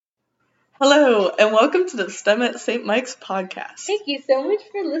Hello, and welcome to the STEM at St. Mike's podcast. Thank you so much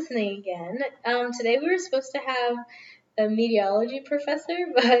for listening again. Today we were supposed to have a meteorology professor,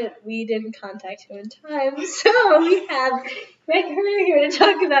 but we didn't contact him in time, so we have Greg Herner here to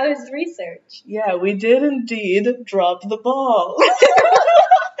talk about his research. Yeah, we did indeed drop the ball.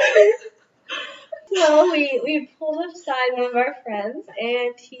 So we pulled aside one of our friends,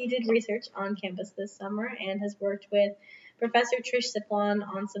 and he did research on campus this summer and has worked with Professor Trish Siplon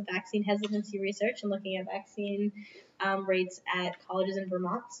on some vaccine hesitancy research and looking at vaccine rates at colleges in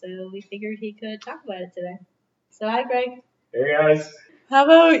Vermont. So we figured he could talk about it today. So hi, Greg. Hey guys. How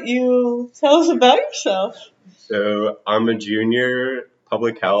about you tell us about yourself? So I'm a junior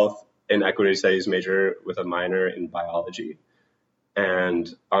public health and equity studies major with a minor in biology.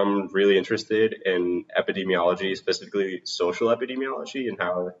 And I'm really interested in epidemiology, specifically social epidemiology, and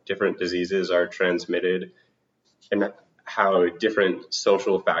how different diseases are transmitted and how different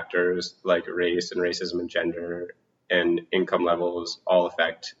social factors like race and racism and gender and income levels all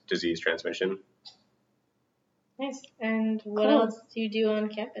affect disease transmission. Nice. And what Cool. else do you do on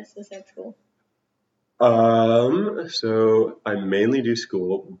campus besides school? So I mainly do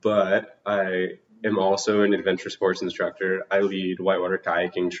school, but I am also an adventure sports instructor. I lead whitewater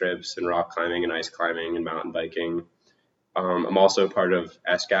kayaking trips and rock climbing and ice climbing and mountain biking. I'm also part of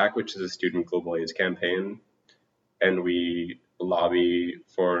SGAC, which is a Student Global AIDS campaign, and we lobby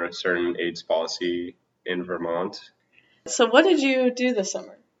for a certain AIDS policy in Vermont. So what did you do this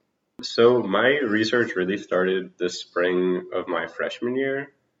summer? So my research really started the spring of my freshman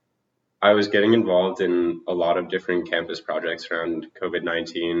year. I was getting involved in a lot of different campus projects around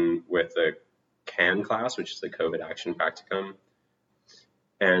COVID-19 with the CAN class, which is the COVID Action Practicum.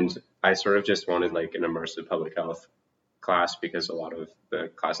 And I sort of just wanted like an immersive public health class because a lot of the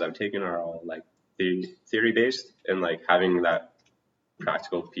classes I've taken are all like theory based, and like having that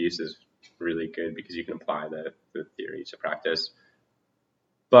practical piece is really good because you can apply the theory to practice.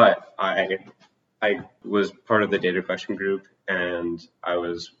 But I was part of the data collection group, and I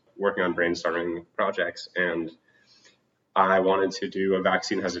was working on brainstorming projects, and I wanted to do a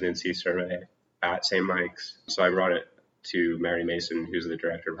vaccine hesitancy survey at St. Mike's. So I brought it to Mary Mason, who's the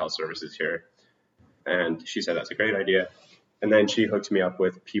director of health services here, and she said that's a great idea. And then she hooked me up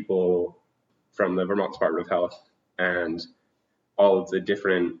with people from the Vermont Department of Health and all of the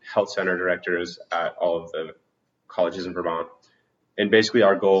different health center directors at all of the colleges in Vermont. And basically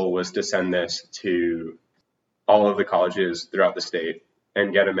our goal was to send this to all of the colleges throughout the state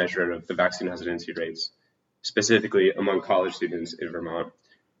and get a measure of the vaccine hesitancy rates, specifically among college students in Vermont.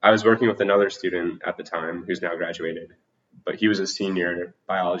 I was working with another student at the time who's now graduated, but he was a senior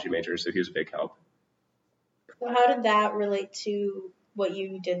biology major, so he was a big help. So how did that relate to what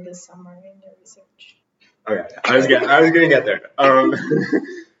you did this summer in your research? Okay, I was gonna get there.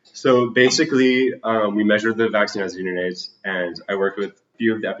 So basically, we measured the vaccine hesitancy rates, and I worked with a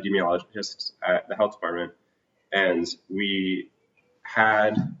few of the epidemiologists at the health department, and we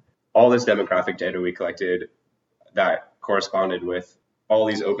had all this demographic data we collected that corresponded with all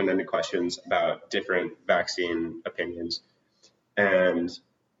these open-ended questions about different vaccine opinions. And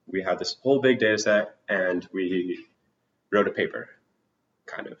we had this whole big data set, and we wrote a paper,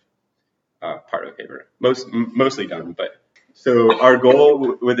 kind of, part of a paper, mostly done. But so our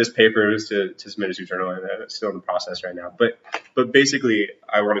goal with this paper is to submit it to a journal, and it's still in the process right now. But basically,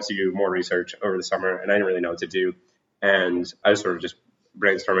 I wanted to do more research over the summer, and I didn't really know what to do. And I was sort of just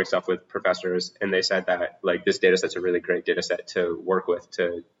brainstorming stuff with professors, and they said that like this data set's a really great data set to work with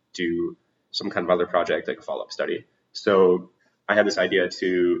to do some kind of other project, like a follow-up study. So I had this idea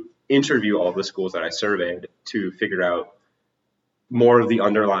to interview all of the schools that I surveyed to figure out more of the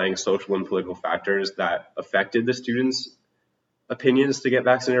underlying social and political factors that affected the students' opinions to get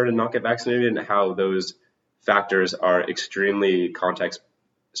vaccinated and not get vaccinated, and how those factors are extremely context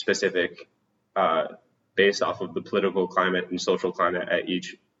specific, based off of the political climate and social climate at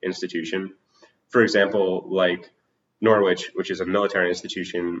each institution. For example, like Norwich, which is a military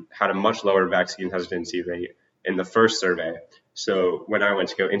institution, had a much lower vaccine hesitancy rate in the first survey. So when I went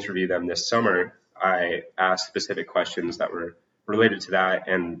to go interview them this summer, I asked specific questions that were related to that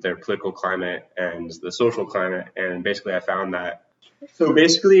and their political climate and the social climate. And basically I found that, so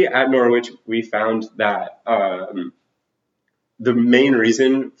basically at Norwich, we found that the main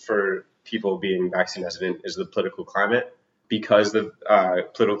reason for people being vaccine hesitant is the political climate. Because the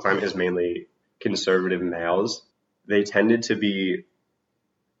political climate is mainly conservative males, they tended to be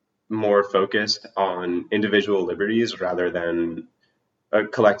more focused on individual liberties rather than a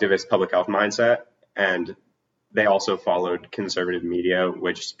collectivist public health mindset. And they also followed conservative media,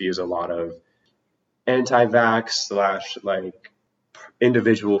 which spews a lot of anti-vax / like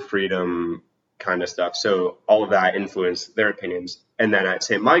individual freedom kind of stuff. So all of that influenced their opinions. And then at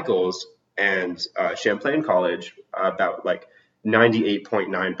St. Michael's and Champlain College, about like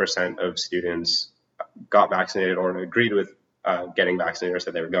 98.9% of students got vaccinated or agreed with getting vaccinated or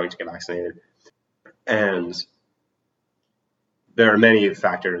said they were going to get vaccinated. And there are many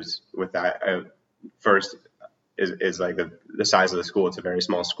factors with that. First is like the size of the school. It's a very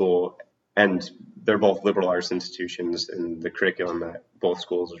small school, and they're both liberal arts institutions, and the curriculum at both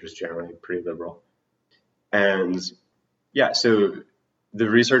schools is just generally pretty liberal. And yeah, so the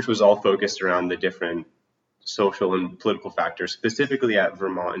research was all focused around the different social and political factors, specifically at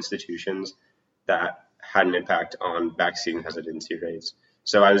Vermont institutions that had an impact on vaccine hesitancy rates.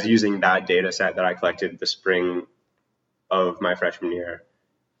 So I was using that data set that I collected the spring of my freshman year,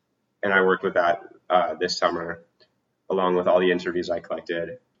 and I worked with that this summer, along with all the interviews I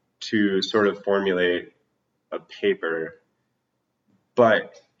collected, to sort of formulate a paper.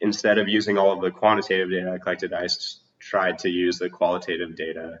 But instead of using all of the quantitative data I collected, I tried to use the qualitative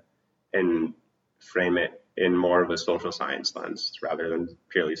data and frame it in more of a social science lens rather than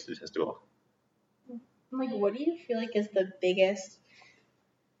purely statistical. Like, what do you feel like is the biggest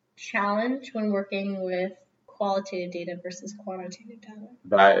challenge when working with qualitative data versus quantitative data?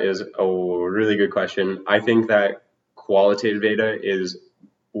 That is a really good question. I think that qualitative data is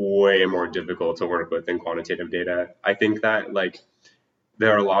way more difficult to work with than quantitative data. I think that like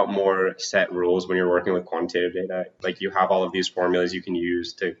there are a lot more set rules when you're working with quantitative data. Like you have all of these formulas you can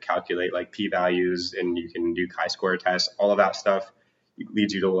use to calculate like p-values, and you can do chi-square tests. All of that stuff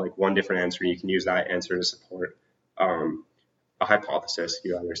leads you to like one different answer, and you can use that answer to support a hypothesis.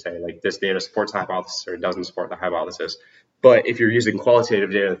 You either say like this data supports the hypothesis or it doesn't support the hypothesis. But if you're using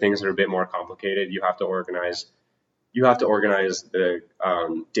qualitative data, things are a bit more complicated. You have to organize the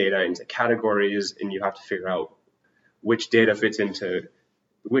data into categories, and you have to figure out which data fits into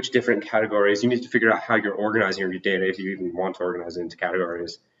which different categories. You need to figure out how you're organizing your data if you even want to organize it into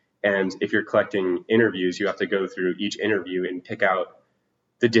categories. And if you're collecting interviews, you have to go through each interview and pick out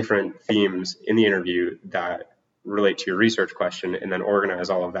the different themes in the interview that relate to your research question, and then organize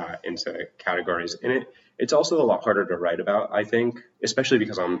all of that into categories. And it's also a lot harder to write about, I think, especially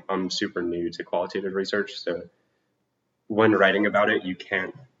because I'm super new to qualitative research. So when writing about it, you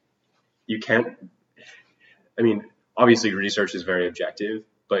can't, I mean, obviously research is very objective,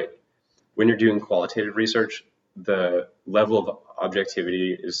 but when you're doing qualitative research, the level of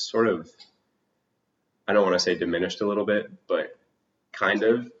objectivity is sort of, I don't want to say diminished a little bit, but kind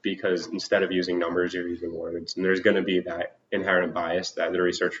of, because instead of using numbers, you're using words, and there's going to be that inherent bias that the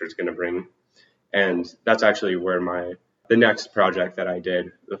researcher is going to bring. And that's actually where the next project that I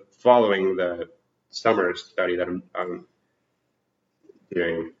did following the summer study that I'm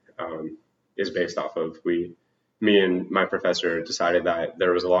doing is based off of. Me and my professor decided that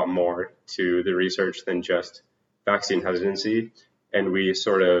there was a lot more to the research than just vaccine hesitancy, and we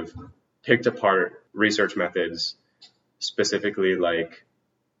sort of picked apart research methods, specifically like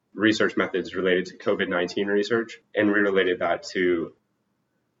research methods related to COVID-19 research, and we related that to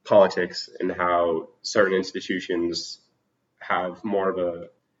politics and how certain institutions have more of a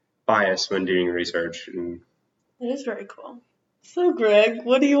bias when doing research. And It is very cool. So, Greg,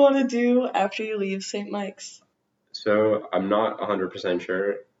 what do you want to do after you leave St. Mike's? So I'm not 100%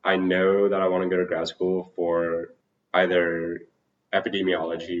 sure. I know that I want to go to grad school for either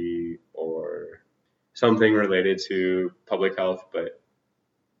epidemiology or something related to public health, but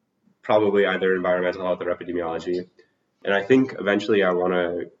probably either environmental health or epidemiology. And I think eventually I want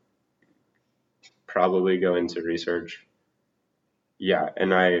to probably go into research. Yeah.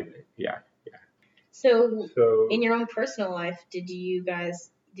 So in your own personal life, did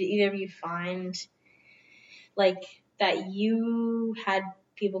either of you find like that you had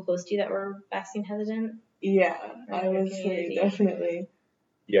people close to you that were vaccine hesitant? Yeah, I would say definitely.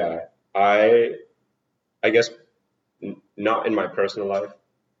 Yeah, I guess not in my personal life,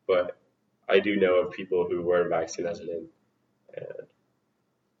 but I do know of people who were vaccine hesitant, and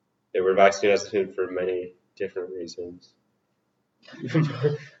they were vaccine hesitant for many different reasons.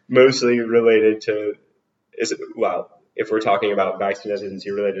 Mostly related to, if we're talking about vaccine hesitancy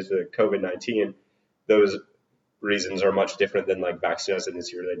related to COVID-19, those reasons are much different than like vaccine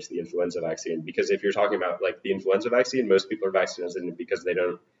hesitancy related to the influenza vaccine. Because if you're talking about like the influenza vaccine, most people are vaccine hesitant because they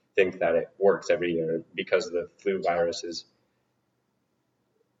don't think that it works every year, because the flu virus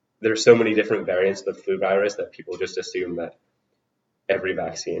there's so many different variants of the flu virus that people just assume that every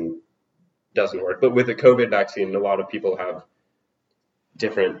vaccine doesn't work. But with the COVID vaccine, a lot of people have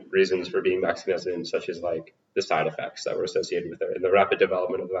different reasons for being vaccine hesitant, such as like the side effects that were associated with it, and the rapid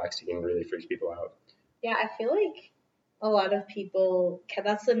development of the vaccine really freaks people out. Yeah, I feel like a lot of people,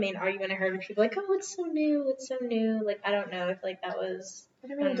 that's the main argument I heard with people, like, oh, it's so new. Like, I don't know if, like, that was, I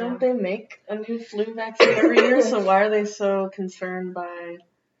I mean, don't know. don't they make a new flu vaccine every year? So why are they so concerned by...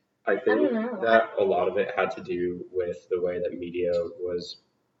 I don't think know. that a lot of it had to do with the way that media was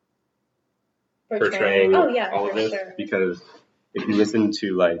portraying Oh, yeah, all for of this. sure. Because if you listen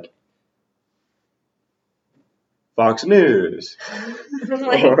to, like, Fox News,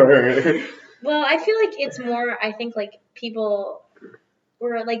 Like, or well, I feel like it's more, I think, like, people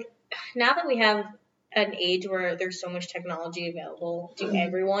were, like, now that we have an age where there's so much technology available to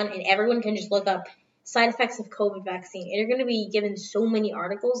everyone, and everyone can just look up side effects of COVID vaccine, and you're going to be given so many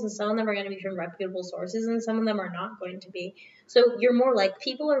articles, and some of them are going to be from reputable sources, and some of them are not going to be. So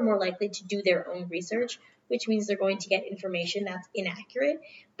people are more likely to do their own research, which means they're going to get information that's inaccurate,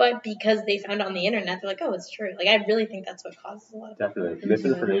 but because they found it on the internet, they're like, oh, it's true. Like, I really think that's what causes a lot of definitely,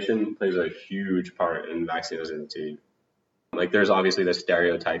 misinformation plays a huge part in vaccine hesitancy. Like, there's obviously the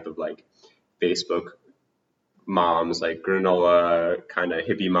stereotype of, like, Facebook moms, like granola kind of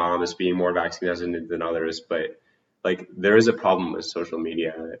hippie moms, being more vaccine hesitant than others, but, like, there is a problem with social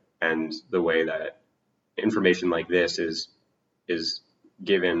media and the way that information like this is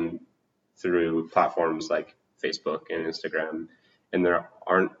given through platforms like Facebook and Instagram, and there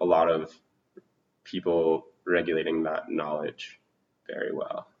aren't a lot of people regulating that knowledge very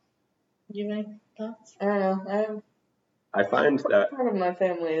well. Do you have any thoughts? I don't know. I find that Part of my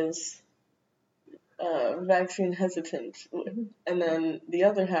family is vaccine hesitant, and then the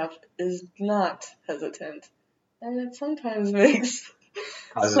other half is not hesitant, and it sometimes makes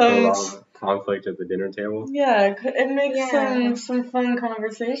causes a lot of conflict at the dinner table. Yeah, it makes some fun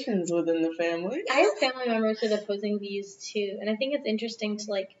conversations within the family. I have family members with opposing views too, and I think it's interesting to,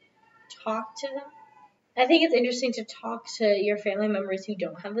 like, talk to them. I think it's interesting to talk to your family members who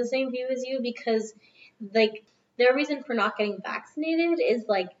don't have the same view as you, because, like, their reason for not getting vaccinated is,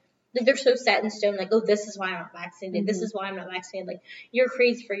 like they're so set in stone, like, oh, this is why I'm not vaccinated. This is why I'm not vaccinated. Like, you're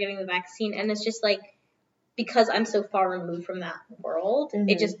crazy for getting the vaccine, and it's just like, because I'm so far removed from that world,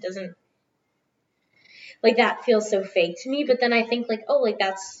 it just doesn't, like, that feels so fake to me. But then I think, like, oh, like,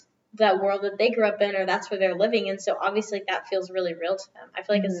 that's that world that they grew up in, or that's where they're living, and so obviously, like, that feels really real to them. I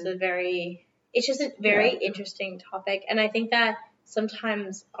feel like it's just a very interesting topic, and I think that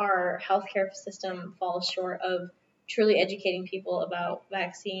sometimes our healthcare system falls short of truly educating people about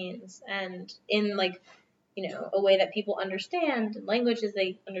vaccines, and in, like, you know, a way that people understand, languages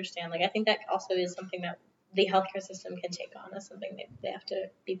they understand. Like, I think that also is something that the healthcare system can take on as something they have to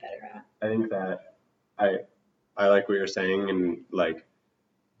be better at. I think that I like what you're saying, and, like,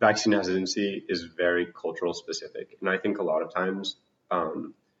 vaccine hesitancy is very cultural specific, and I think a lot of times,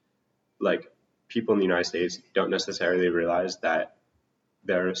 like, people in the United States don't necessarily realize that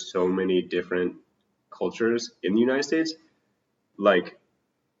there are so many different cultures in the United States. Like,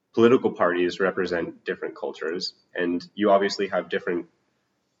 political parties represent different cultures, and you obviously have different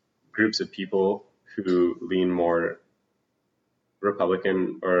groups of people who lean more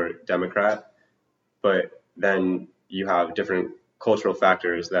Republican or Democrat, but then you have different cultural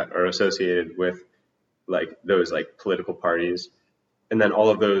factors that are associated with, like, those, like, political parties, and then all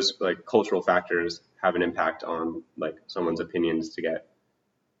of those, like, cultural factors have an impact on, like, someone's opinions to get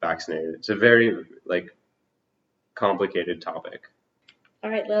vaccinated. It's a very, like, complicated topic. All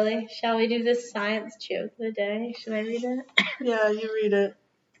right, Lily, shall we do this science joke of the day? Should I read it? Yeah, you read it.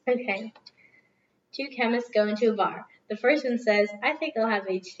 Okay. Two chemists go into a bar. The first one says, I think I'll have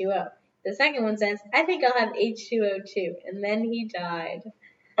H2O. The second one says, I think I'll have H2O too. And then he died.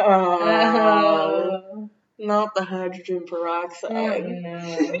 Oh. Not the hydrogen peroxide.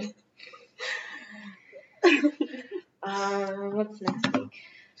 No. What's next week?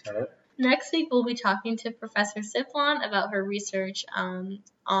 Is that it? Next week, we'll be talking to Professor Siflon about her research on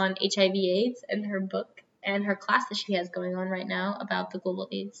HIV/AIDS and her book and her class that she has going on right now about the global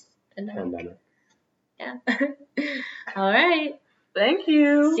AIDS pandemic. Yeah. All right. Thank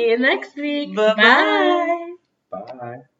you. See you next week. Bye-bye. Bye.